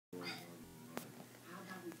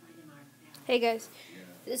Hey guys,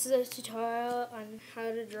 this is a tutorial on how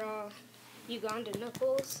to draw Ugandan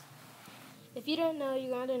Knuckles. If you don't know,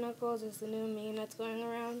 Ugandan Knuckles is the new meme that's going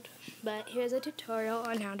around, but here's a tutorial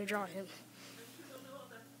on how to draw him.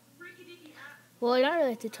 Well, not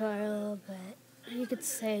really a tutorial, but you could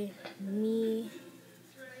say me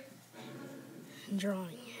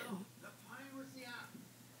drawing him.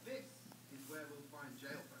 This is where we'll find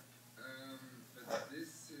jailbreak. But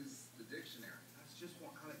this is the dictionary. That's just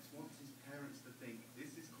what Alex wants his parents to think.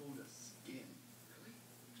 This is called a skin. Really?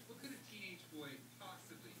 What could a teenage boy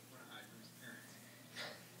possibly want to hide from his parents?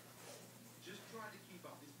 Just try to keep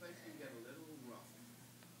up. This place can get a little rough.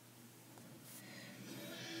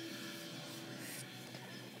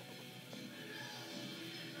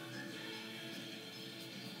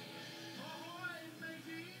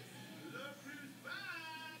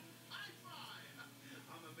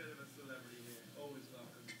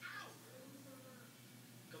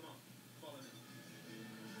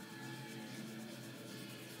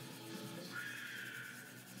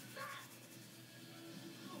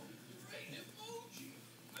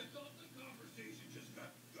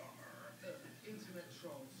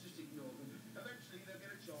 Trolls, just ignore them. Eventually they'll get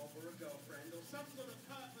a job or a girlfriend or some sort of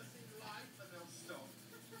purpose in life and they'll stop.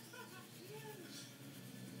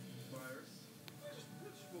 Virus,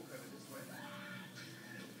 just walk over this way. Hi,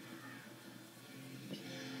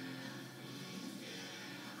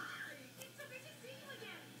 it's so good to see you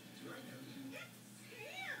again. Do I know you? It's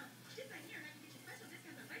Sam. Just right here, and I can get you special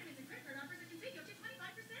discounts on vitamins and credit card offers that can save you up to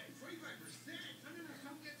 25%. 25%? No,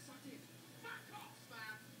 don't get sucked in. Back off,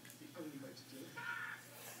 Sam. It's the only way to do it.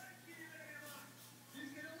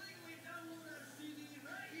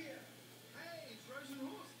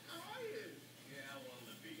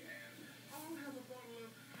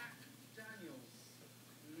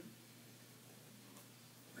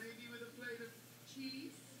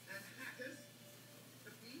 Cheese and hackers.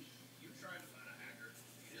 The fish. You tried to find a hacker.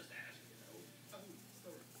 You just asked, you know. Oh,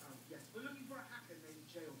 sorry. Yes, we're looking for a hacker named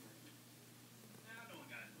Jailbreak. Now, no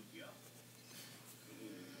one got to hook you up.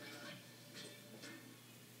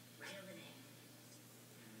 Right over there.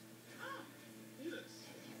 Ah, he looks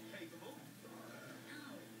capable.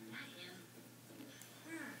 No, not him.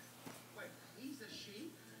 Wait, he's a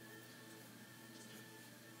sheep?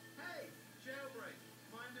 Hey, Jailbreak.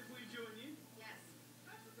 Mind if we join you? Yes.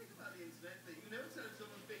 That's the thing about the internet, that you never tell if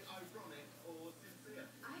someone's being ironic or sincere.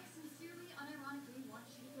 I sincerely, unironically want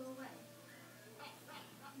you to go away.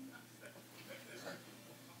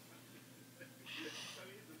 So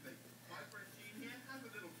here's the thing. My friend Gene here has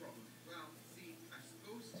a little problem. Well, see, I'm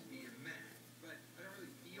supposed to be a man, but I don't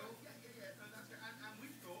really feel... Yeah, no, that's good. And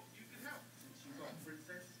we thought you could help, since you got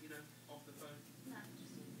Princess, you know, off the phone. Not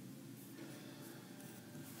interested.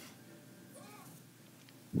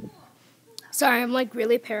 Sorry, I'm like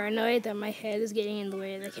really paranoid that my head is getting in the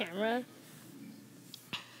way of the camera.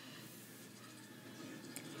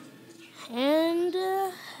 And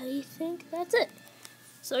I think that's it.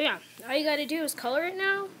 So yeah, all you gotta do is color it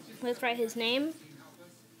now. Let's write his name.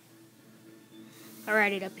 I'll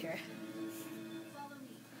write it up here. Follow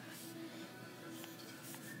me.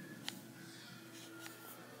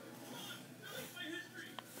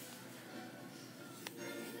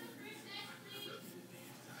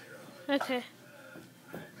 Okay.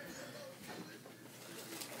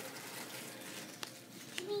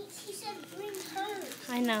 He said bring her.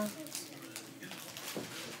 I know.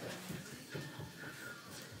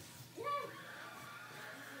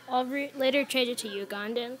 I'll later change it to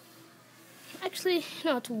Ugandan. Actually,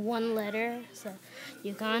 no, it's one letter. So,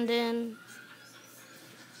 Ugandan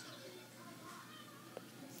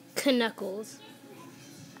Knuckles.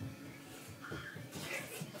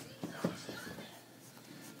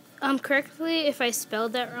 Correctly if I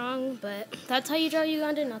spelled that wrong, but that's how you draw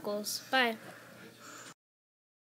Ugandan Knuckles. Bye.